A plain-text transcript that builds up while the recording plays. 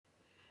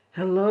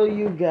Hello,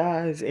 you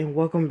guys, and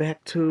welcome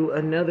back to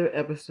another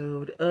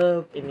episode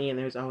of In the End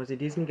There's Always a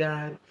Disney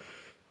Guide.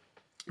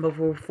 But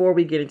before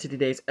we get into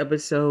today's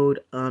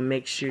episode,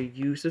 make sure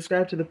you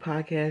subscribe to the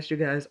podcast. You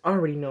guys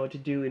already know what to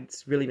do,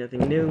 it's really nothing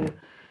new.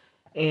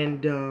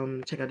 And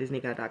check out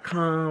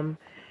DisneyGuide.com.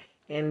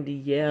 And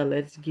yeah,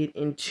 let's get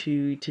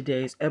into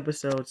today's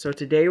episode. So,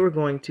 today we're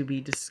going to be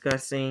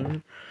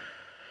discussing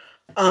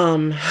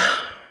um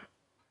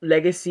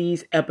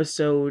Legacies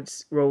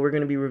episodes. Well, we're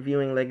going to be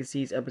reviewing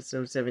Legacies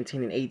episodes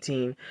 17 and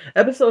 18.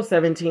 Episode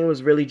 17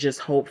 was really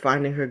just Hope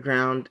finding her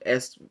ground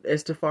as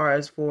to far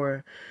as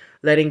for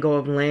letting go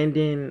of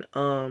Landon.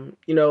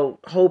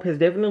 Hope has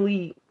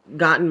definitely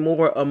gotten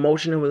more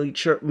emotionally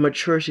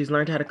mature. She's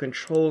learned how to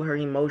control her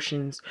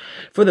emotions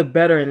for the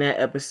better in that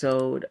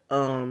episode.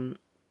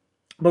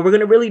 But we're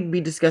going to really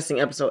be discussing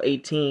episode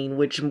 18,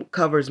 which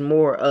covers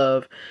more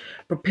of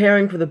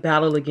preparing for the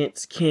battle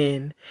against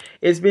Ken.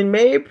 It's been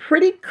made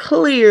pretty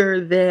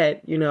clear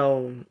that,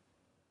 some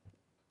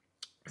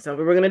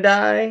people are going to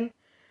die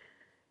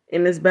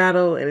in this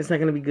battle and it's not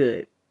going to be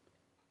good.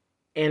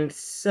 And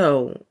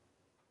so,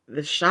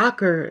 the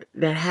shocker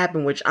that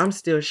happened, which I'm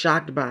still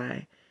shocked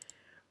by,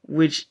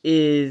 which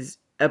is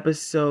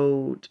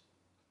episode,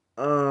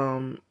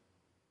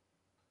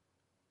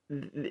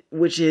 it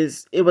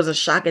was a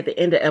shock at the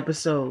end of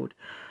episode.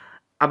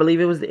 I believe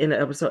it was the end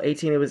of episode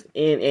 18. It was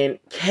and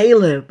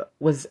Caleb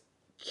was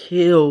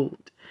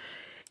killed.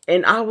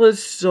 And I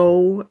was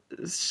I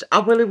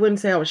really wouldn't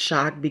say I was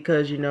shocked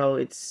because,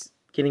 it's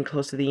getting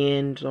close to the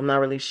end. So I'm not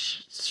really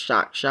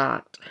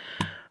shocked.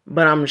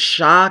 But I'm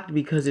shocked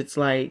because it's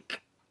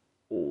like,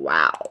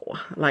 wow.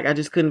 Like, I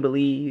just couldn't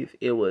believe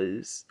it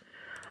was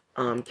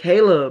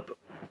Caleb.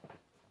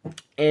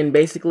 And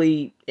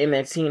basically, in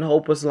that scene,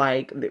 Hope was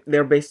like,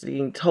 they're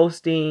basically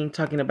toasting,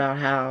 talking about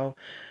how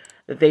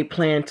that they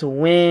plan to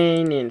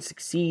win and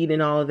succeed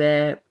and all of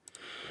that.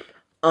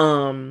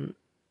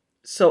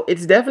 So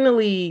it's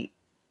definitely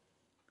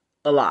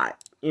a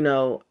lot.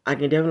 I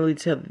can definitely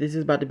tell that this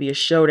is about to be a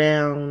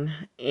showdown,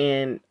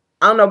 and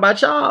I don't know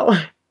about y'all,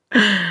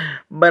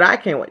 but I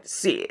can't wait to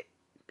see it.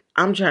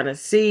 I'm trying to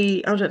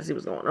see what's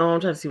going on.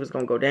 I'm trying to see what's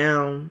going to go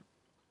down.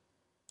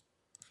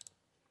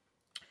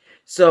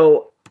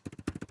 So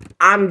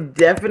I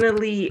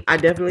definitely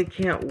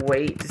can't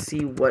wait to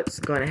see what's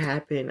going to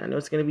happen. I know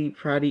it's going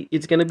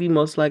to be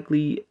most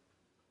likely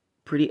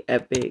pretty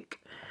epic.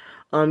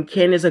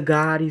 Ken is a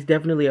god. He's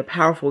definitely a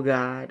powerful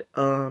god.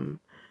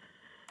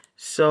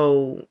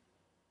 So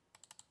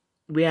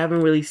we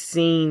haven't really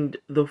seen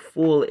the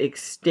full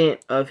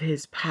extent of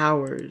his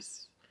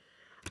powers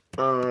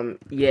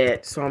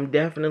yet. So I'm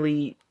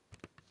definitely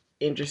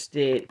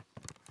interested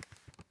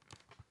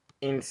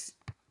in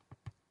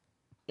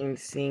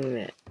seeing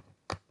that.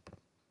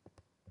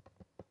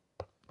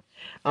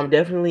 I'm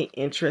definitely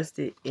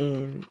interested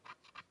in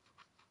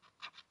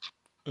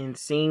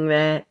seeing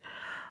that.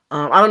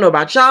 I don't know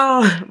about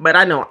y'all, but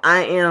I know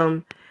I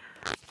am.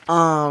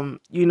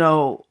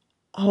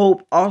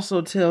 Hope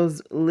also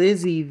tells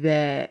Lizzie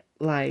that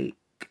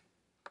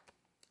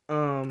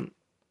um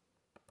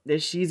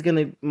that she's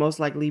gonna most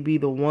likely be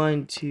the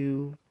one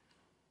to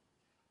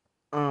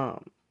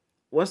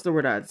what's the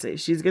word I'd say?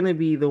 She's gonna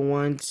be the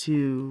one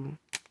to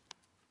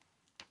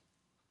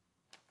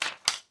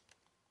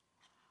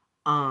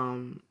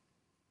um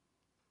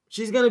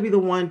she's gonna be the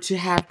one to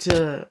have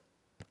to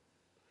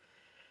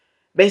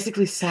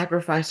basically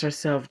sacrifice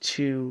herself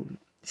to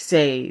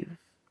save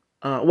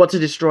to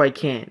destroy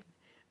Ken.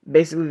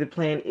 Basically the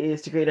plan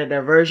is to create a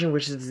diversion,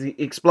 which is the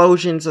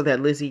explosion, so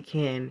that Lizzie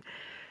can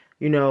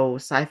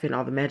siphon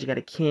all the magic out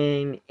of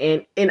Ken.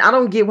 And I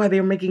don't get why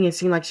they're making it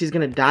seem like she's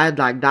gonna die,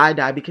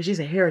 because she's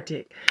a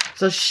heretic.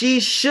 So she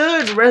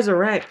should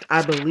resurrect,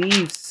 I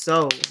believe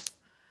so.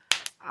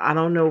 I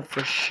don't know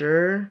for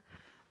sure,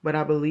 but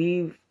I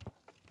believe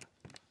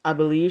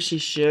she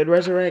should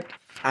resurrect.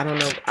 I don't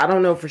know. I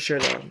don't know for sure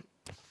though.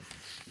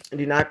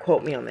 Do not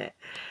quote me on that.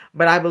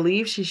 But I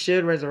believe she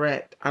should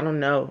resurrect. I don't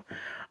know.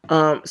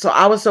 So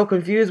I was so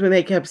confused when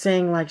they kept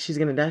saying like she's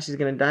gonna die, she's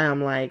gonna die.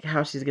 I'm like,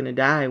 how she's gonna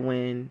die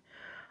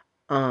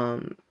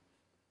um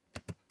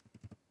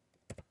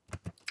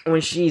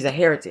when she's a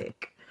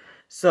heretic.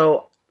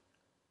 So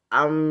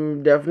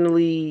I'm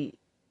definitely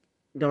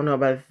don't know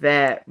about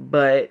that,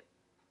 but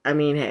I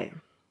mean, hey.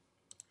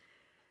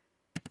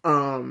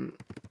 How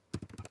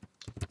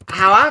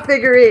I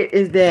figure it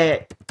is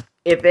that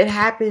if it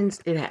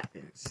happens, it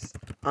happens.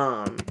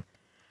 I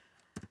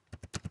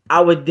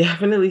would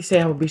definitely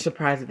say I would be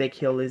surprised if they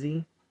kill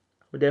Lizzie.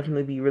 I would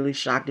definitely be really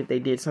shocked if they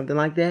did something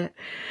like that.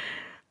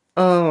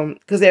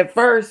 Because at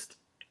first,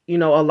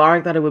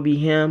 Alaric thought it would be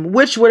him,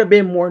 which would have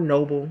been more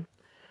noble.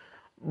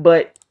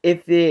 But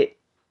if it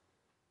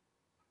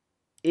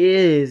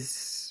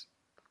is,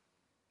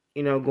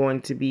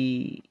 going to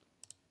be,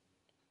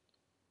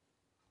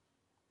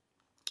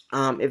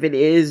 if it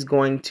is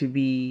going to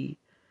be,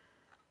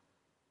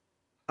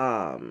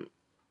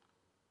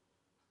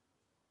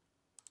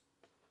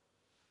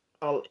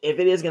 if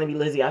it is going to be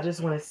Lizzie, I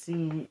just want to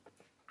see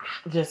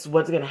just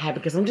what's gonna happen,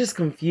 because I'm just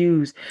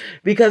confused,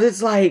 because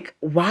it's like,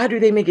 why do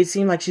they make it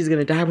seem like she's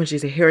gonna die when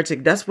she's a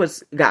heretic? That's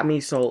what's got me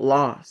so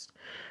lost.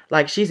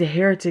 Like, she's a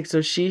heretic,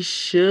 so she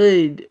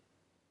should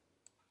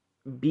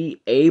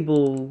be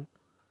able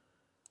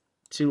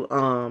to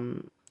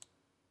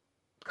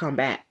come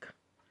back.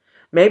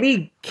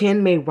 Maybe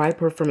Ken may wipe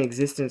her from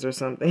existence or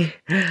something.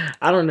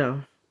 I don't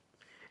know,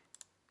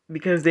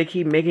 because they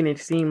keep making it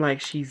seem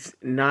like she's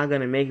not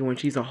gonna make it when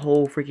she's a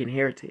whole freaking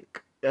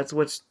heretic. That's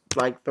what's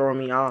like throwing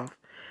me off.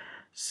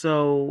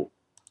 So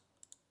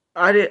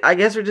I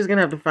guess we're just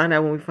gonna have to find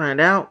out when we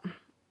find out.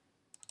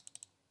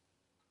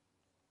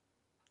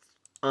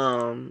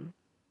 Um,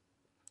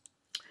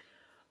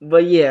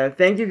 but yeah,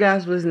 thank you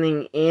guys for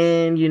listening.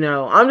 And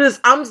I'm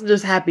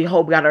just happy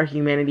Hope got her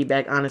humanity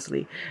back.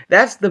 Honestly,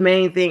 that's the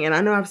main thing. And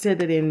I know I've said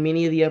that in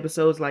many of the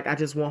episodes. Like, I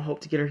just want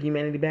Hope to get her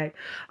humanity back.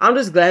 I'm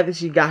just glad that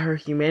she got her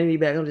humanity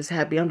back. I'm just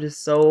happy. I'm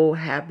just so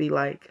happy.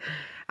 Like,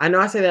 I know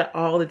I say that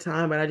all the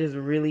time, but I really,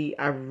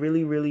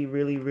 really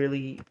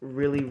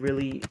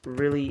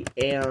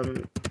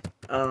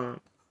am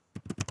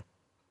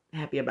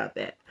happy about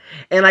that.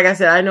 And like I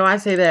said, I know I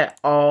say that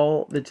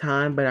all the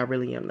time, but I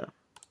really am though.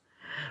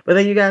 But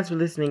thank you guys for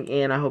listening,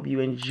 and I hope you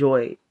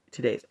enjoyed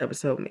today's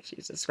episode. Make sure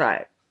you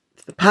subscribe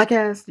to the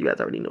podcast. You guys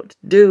already know what to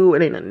do.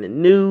 It ain't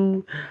nothing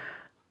new.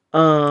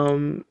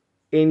 And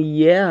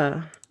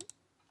yeah,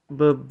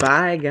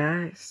 bye-bye,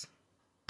 guys.